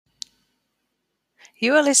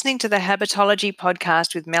You are listening to the Habitology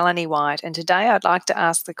podcast with Melanie White, and today I'd like to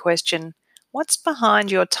ask the question, what's behind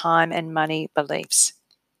your time and money beliefs?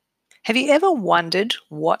 Have you ever wondered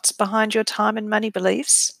what's behind your time and money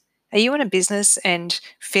beliefs? Are you in a business and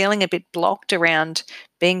feeling a bit blocked around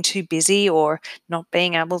being too busy or not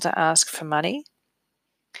being able to ask for money?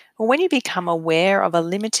 Well, when you become aware of a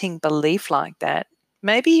limiting belief like that,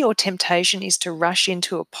 maybe your temptation is to rush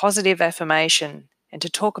into a positive affirmation and to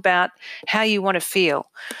talk about how you want to feel.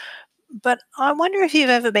 But I wonder if you've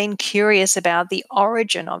ever been curious about the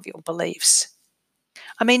origin of your beliefs.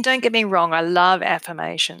 I mean, don't get me wrong, I love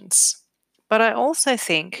affirmations. But I also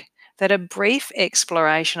think that a brief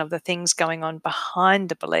exploration of the things going on behind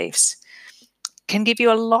the beliefs can give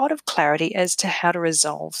you a lot of clarity as to how to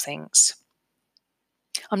resolve things.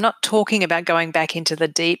 I'm not talking about going back into the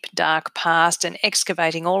deep, dark past and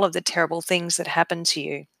excavating all of the terrible things that happened to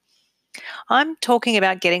you. I'm talking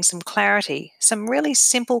about getting some clarity, some really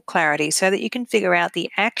simple clarity, so that you can figure out the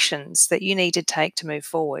actions that you need to take to move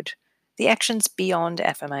forward, the actions beyond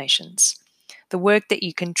affirmations, the work that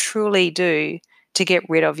you can truly do to get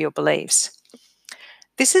rid of your beliefs.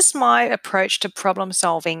 This is my approach to problem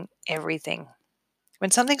solving everything.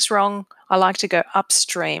 When something's wrong, I like to go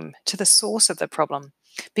upstream to the source of the problem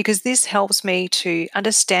because this helps me to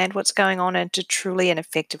understand what's going on and to truly and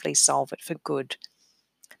effectively solve it for good.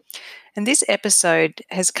 And this episode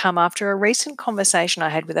has come after a recent conversation I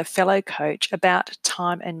had with a fellow coach about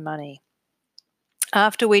time and money.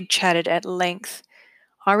 After we'd chatted at length,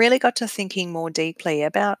 I really got to thinking more deeply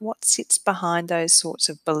about what sits behind those sorts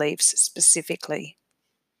of beliefs specifically.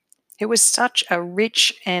 It was such a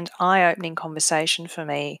rich and eye-opening conversation for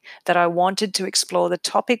me that I wanted to explore the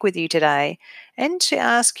topic with you today and to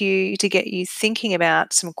ask you to get you thinking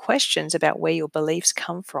about some questions about where your beliefs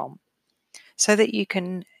come from so that you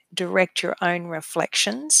can direct your own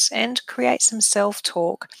reflections and create some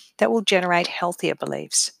self-talk that will generate healthier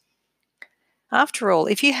beliefs. After all,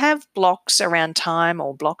 if you have blocks around time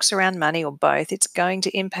or blocks around money or both, it's going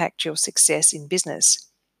to impact your success in business.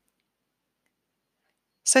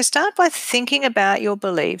 So start by thinking about your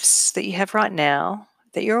beliefs that you have right now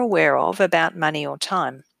that you're aware of about money or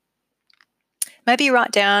time. Maybe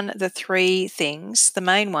write down the 3 things, the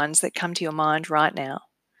main ones that come to your mind right now.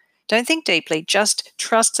 Don't think deeply, just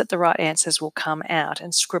trust that the right answers will come out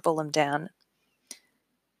and scribble them down.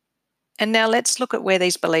 And now let's look at where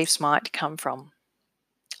these beliefs might come from.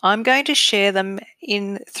 I'm going to share them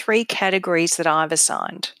in 3 categories that I've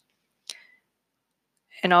assigned.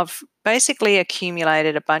 And I've basically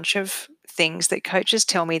accumulated a bunch of things that coaches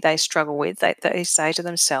tell me they struggle with, that they say to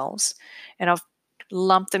themselves. And I've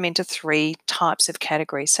lumped them into 3 types of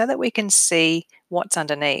categories so that we can see what's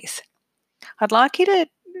underneath. I'd like you to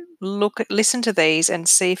listen to these and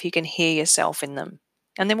see if you can hear yourself in them.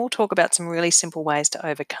 And then we'll talk about some really simple ways to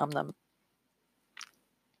overcome them.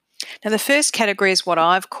 Now, the first category is what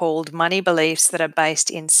I've called money beliefs that are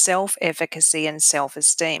based in self-efficacy and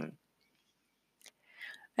self-esteem.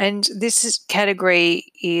 And this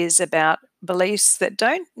category is about beliefs that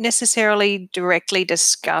don't necessarily directly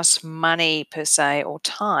discuss money per se or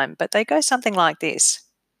time, but they go something like this.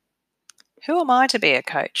 Who am I to be a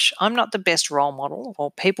coach? I'm not the best role model, or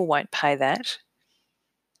people won't pay that.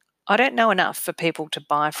 I don't know enough for people to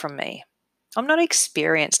buy from me. I'm not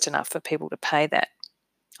experienced enough for people to pay that.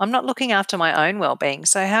 I'm not looking after my own well-being,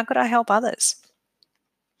 so how could I help others?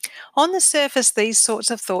 On the surface, these sorts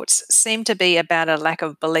of thoughts seem to be about a lack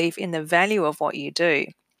of belief in the value of what you do.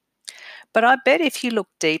 But I bet if you look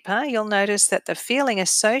deeper, you'll notice that the feeling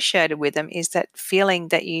associated with them is that feeling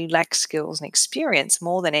that you lack skills and experience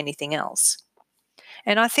more than anything else.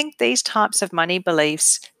 And I think these types of money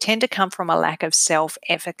beliefs tend to come from a lack of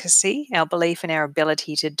self-efficacy, our belief in our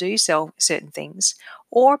ability to do certain things,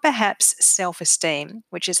 or perhaps self-esteem,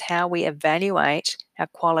 which is how we evaluate our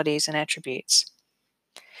qualities and attributes.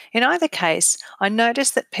 In either case, I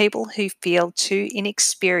notice that people who feel too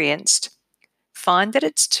inexperienced find that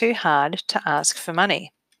it's too hard to ask for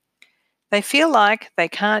money. They feel like they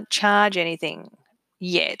can't charge anything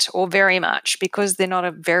yet or very much because they're not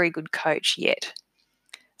a very good coach yet.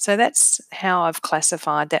 So that's how I've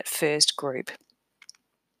classified that first group.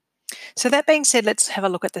 So that being said, let's have a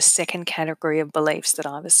look at the second category of beliefs that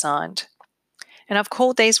I've assigned. And I've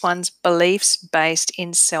called these ones beliefs based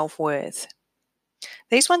in self-worth.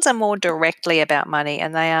 These ones are more directly about money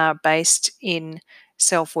and they are based in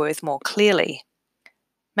self-worth more clearly.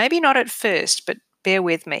 Maybe not at first, but bear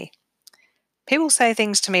with me. People say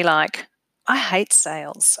things to me like, I hate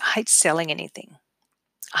sales. I hate selling anything.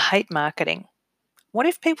 I hate marketing. What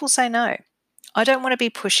if people say no? I don't want to be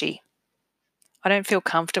pushy. I don't feel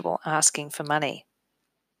comfortable asking for money.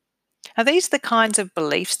 Are these the kinds of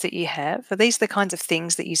beliefs that you have? Are these the kinds of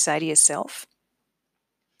things that you say to yourself?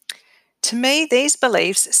 To me, these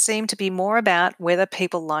beliefs seem to be more about whether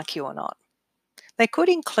people like you or not. They could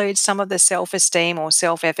include some of the self esteem or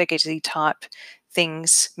self efficacy type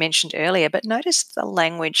things mentioned earlier, but notice the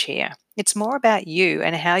language here. It's more about you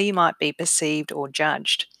and how you might be perceived or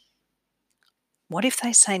judged. What if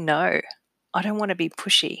they say no? I don't want to be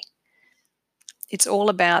pushy. It's all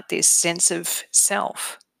about this sense of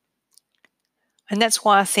self. And that's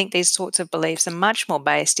why I think these sorts of beliefs are much more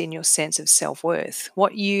based in your sense of self worth,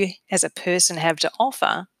 what you as a person have to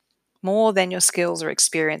offer, more than your skills or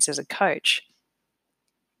experience as a coach.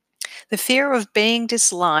 The fear of being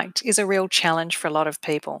disliked is a real challenge for a lot of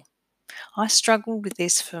people. I struggled with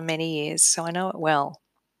this for many years, so I know it well.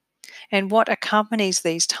 And what accompanies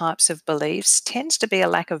these types of beliefs tends to be a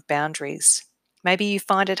lack of boundaries. Maybe you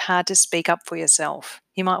find it hard to speak up for yourself.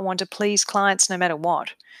 You might want to please clients no matter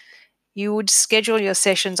what. You would schedule your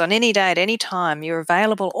sessions on any day at any time. You're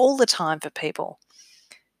available all the time for people.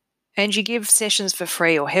 And you give sessions for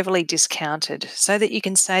free or heavily discounted so that you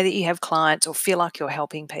can say that you have clients or feel like you're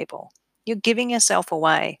helping people. You're giving yourself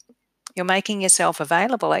away. You're making yourself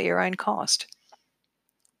available at your own cost.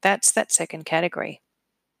 That's that second category.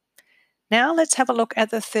 Now let's have a look at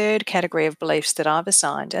the third category of beliefs that I've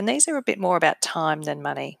assigned, and these are a bit more about time than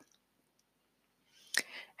money.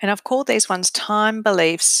 And I've called these ones time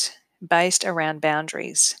beliefs based around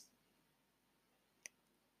boundaries.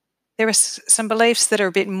 There are some beliefs that are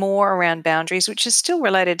a bit more around boundaries, which is still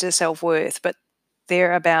related to self-worth, but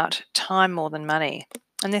they're about time more than money.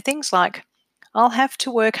 And they're things like, I'll have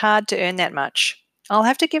to work hard to earn that much. I'll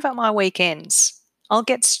have to give up my weekends. I'll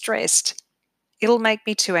get stressed. It'll make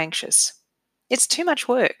me too anxious. It's too much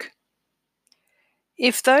work.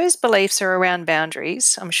 If those beliefs are around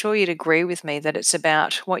boundaries, I'm sure you'd agree with me that it's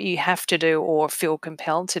about what you have to do or feel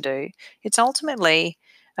compelled to do. It's ultimately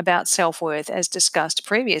about self-worth, as discussed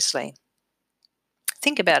previously.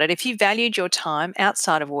 Think about it. If you valued your time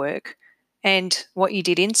outside of work and what you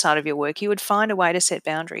did inside of your work, you would find a way to set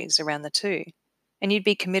boundaries around the two. And you'd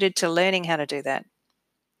be committed to learning how to do that.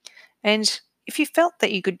 And if you felt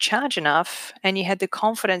that you could charge enough and you had the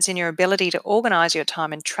confidence in your ability to organize your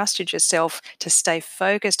time and trusted yourself to stay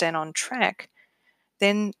focused and on track,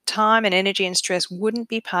 then time and energy and stress wouldn't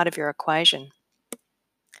be part of your equation.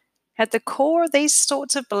 At the core, these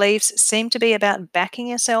sorts of beliefs seem to be about backing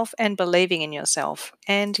yourself and believing in yourself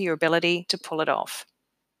and your ability to pull it off.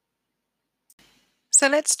 So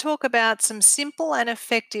let's talk about some simple and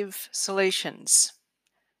effective solutions.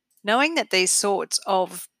 Knowing that these sorts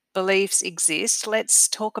of beliefs exist, let's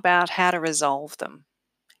talk about how to resolve them.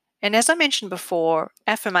 And as I mentioned before,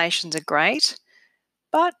 affirmations are great,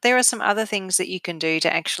 but there are some other things that you can do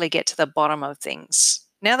to actually get to the bottom of things.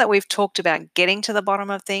 Now that we've talked about getting to the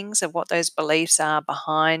bottom of things, of what those beliefs are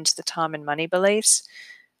behind the time and money beliefs,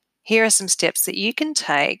 here are some steps that you can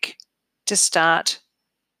take to start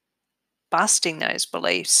busting those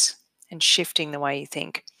beliefs and shifting the way you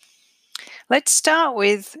think. Let's start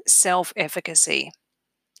with self-efficacy.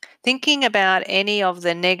 Thinking about any of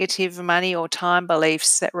the negative money or time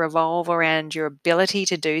beliefs that revolve around your ability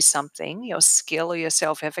to do something, your skill or your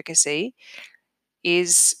self-efficacy,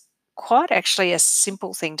 is quite actually a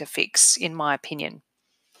simple thing to fix, in my opinion.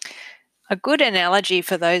 A good analogy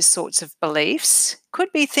for those sorts of beliefs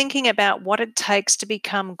could be thinking about what it takes to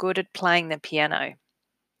become good at playing the piano.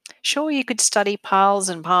 Sure, you could study piles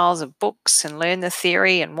and piles of books and learn the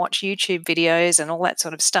theory and watch YouTube videos and all that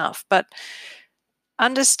sort of stuff, but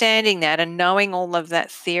understanding that and knowing all of that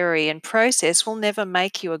theory and process will never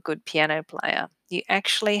make you a good piano player. You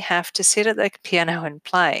actually have to sit at the piano and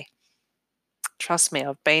play. Trust me,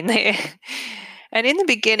 I've been there. And in the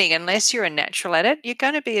beginning, unless you're a natural at it, you're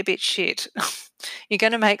going to be a bit shit. You're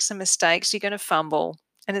going to make some mistakes, you're going to fumble,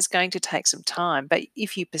 and it's going to take some time. But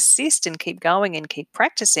if you persist and keep going and keep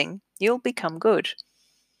practicing, you'll become good.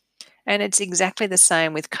 And it's exactly the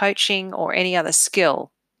same with coaching or any other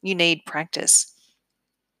skill. You need practice.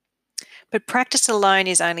 But practice alone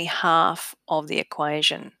is only half of the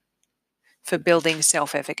equation for building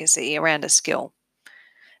self-efficacy around a skill.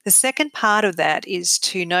 The second part of that is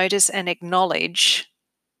to notice and acknowledge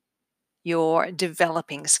your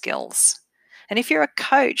developing skills. And if you're a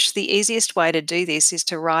coach, the easiest way to do this is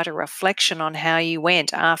to write a reflection on how you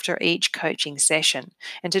went after each coaching session,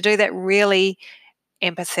 and to do that really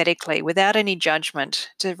empathetically without any judgment,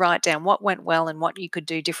 to write down what went well and what you could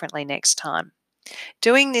do differently next time.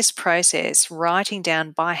 Doing this process, writing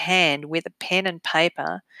down by hand with a pen and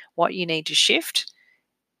paper what you need to shift,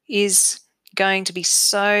 is going to be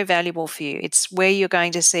so valuable for you. It's where you're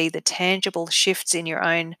going to see the tangible shifts in your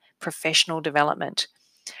own professional development.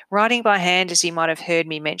 Writing by hand, as you might have heard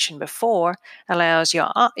me mention before, allows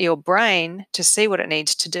your brain to see what it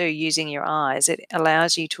needs to do using your eyes. It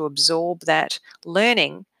allows you to absorb that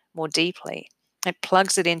learning more deeply. It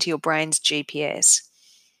plugs it into your brain's GPS.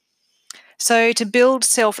 So, to build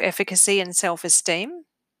self efficacy and self esteem,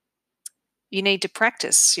 you need to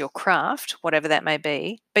practice your craft, whatever that may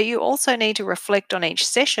be, but you also need to reflect on each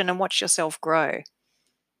session and watch yourself grow.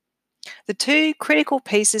 The two critical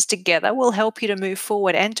pieces together will help you to move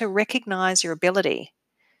forward and to recognize your ability.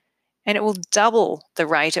 And it will double the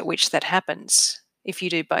rate at which that happens if you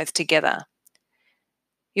do both together.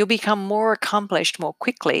 You'll become more accomplished more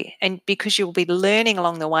quickly, and because you'll be learning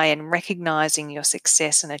along the way and recognizing your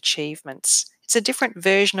success and achievements. It's a different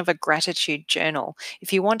version of a gratitude journal.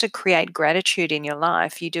 If you want to create gratitude in your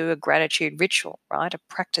life, you do a gratitude ritual, right? A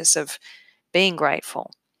practice of being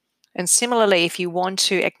grateful. And similarly, if you want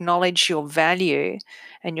to acknowledge your value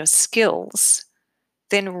and your skills,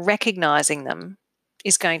 then recognizing them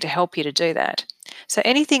is going to help you to do that. So,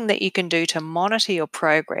 anything that you can do to monitor your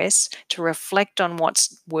progress, to reflect on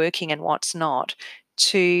what's working and what's not,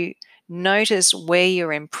 to notice where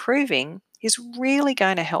you're improving is really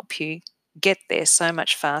going to help you get there so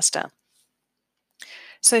much faster.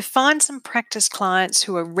 So, find some practice clients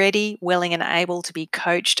who are ready, willing, and able to be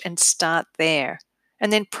coached and start there.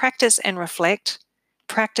 And then practice and reflect,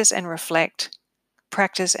 practice and reflect,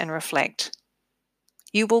 practice and reflect.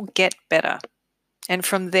 You will get better. And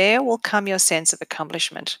from there will come your sense of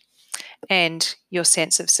accomplishment and your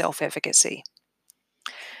sense of self efficacy.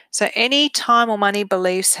 So, any time or money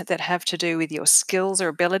beliefs that have to do with your skills or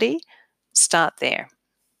ability, start there.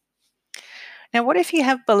 Now, what if you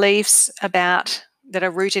have beliefs about that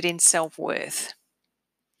are rooted in self worth?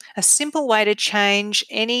 A simple way to change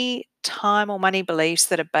any time or money beliefs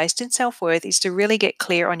that are based in self worth is to really get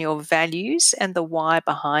clear on your values and the why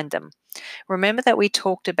behind them. Remember that we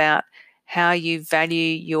talked about how you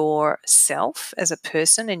value yourself as a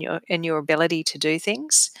person and your ability to do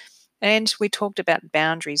things. And we talked about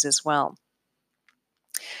boundaries as well.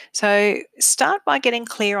 So start by getting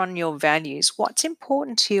clear on your values. What's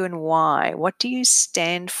important to you and why? What do you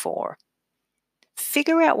stand for?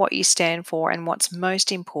 Figure out what you stand for and what's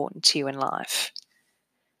most important to you in life.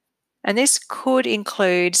 And this could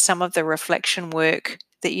include some of the reflection work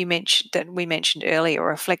that we mentioned earlier,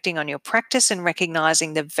 reflecting on your practice and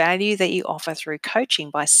recognizing the value that you offer through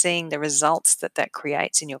coaching by seeing the results that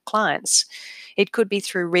creates in your clients. It could be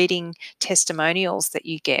through reading testimonials that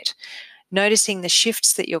you get, noticing the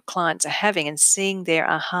shifts that your clients are having and seeing their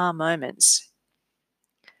aha moments.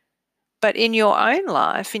 But in your own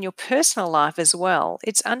life, in your personal life as well,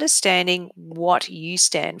 it's understanding what you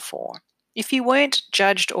stand for. If you weren't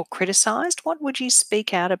judged or criticized, what would you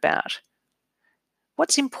speak out about?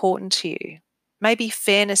 What's important to you? Maybe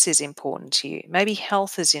fairness is important to you. Maybe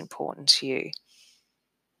health is important to you.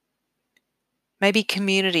 Maybe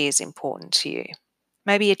community is important to you.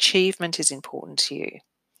 Maybe achievement is important to you.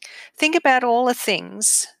 Think about all the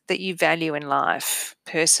things that you value in life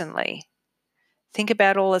personally. Think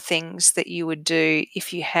about all the things that you would do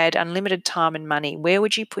if you had unlimited time and money. Where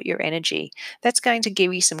would you put your energy? That's going to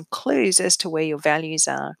give you some clues as to where your values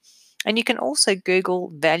are. And you can also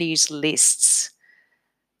Google values lists.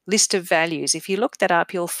 List of values. If you look that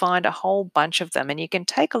up, you'll find a whole bunch of them, and you can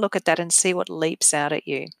take a look at that and see what leaps out at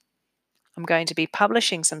you. I'm going to be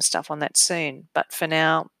publishing some stuff on that soon, but for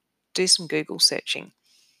now, do some Google searching.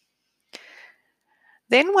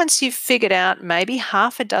 Then, once you've figured out maybe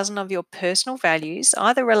half a dozen of your personal values,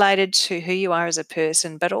 either related to who you are as a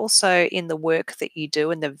person, but also in the work that you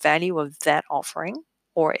do and the value of that offering,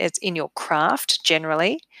 or it's in your craft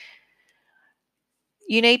generally,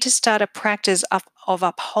 you need to start a practice of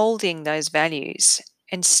upholding those values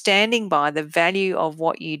and standing by the value of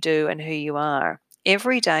what you do and who you are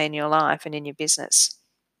every day in your life and in your business.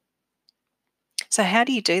 So, how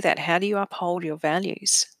do you do that? How do you uphold your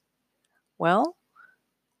values? Well,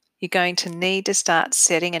 you're going to need to start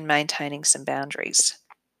setting and maintaining some boundaries.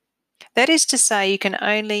 That is to say, you can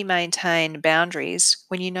only maintain boundaries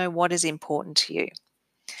when you know what is important to you.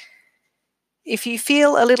 If you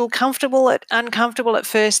feel a little uncomfortable at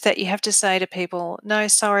first that you have to say to people, no,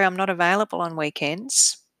 sorry, I'm not available on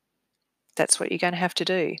weekends, that's what you're going to have to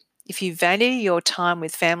do. If you value your time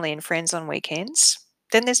with family and friends on weekends,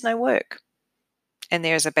 then there's no work. And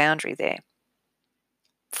there is a boundary there,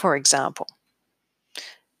 for example.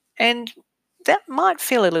 And that might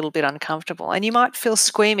feel a little bit uncomfortable. And you might feel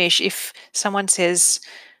squeamish if someone says,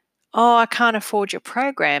 oh, I can't afford your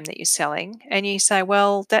program that you're selling. And you say,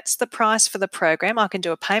 well, that's the price for the program. I can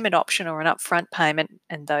do a payment option or an upfront payment,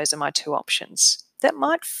 and those are my two options. That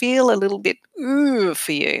might feel a little bit ooh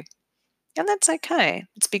for you. And that's okay.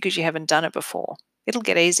 It's because you haven't done it before. It'll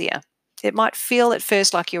get easier. It might feel at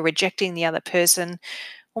first like you're rejecting the other person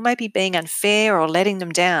or maybe being unfair or letting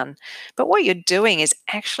them down. But what you're doing is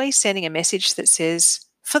actually sending a message that says,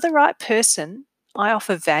 for the right person, I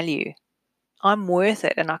offer value. I'm worth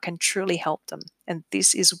it and I can truly help them. And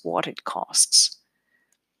this is what it costs.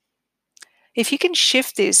 If you can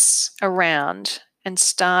shift this around and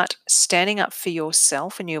start standing up for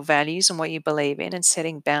yourself and your values and what you believe in and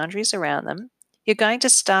setting boundaries around them, you're going to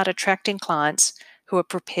start attracting clients who are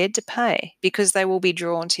prepared to pay because they will be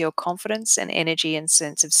drawn to your confidence and energy and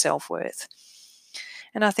sense of self worth.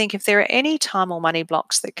 And I think if there are any time or money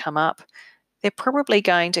blocks that come up, they're probably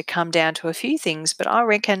going to come down to a few things, but I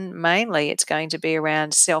reckon mainly it's going to be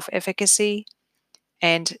around self efficacy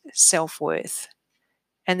and self worth.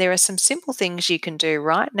 And there are some simple things you can do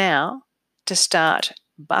right now to start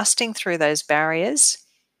busting through those barriers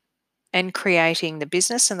and creating the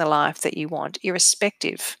business and the life that you want,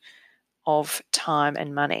 irrespective of time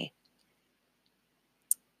and money.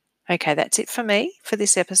 Okay, that's it for me for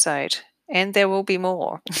this episode, and there will be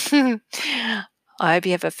more. I hope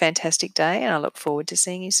you have a fantastic day, and I look forward to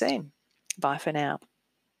seeing you soon. Bye for now.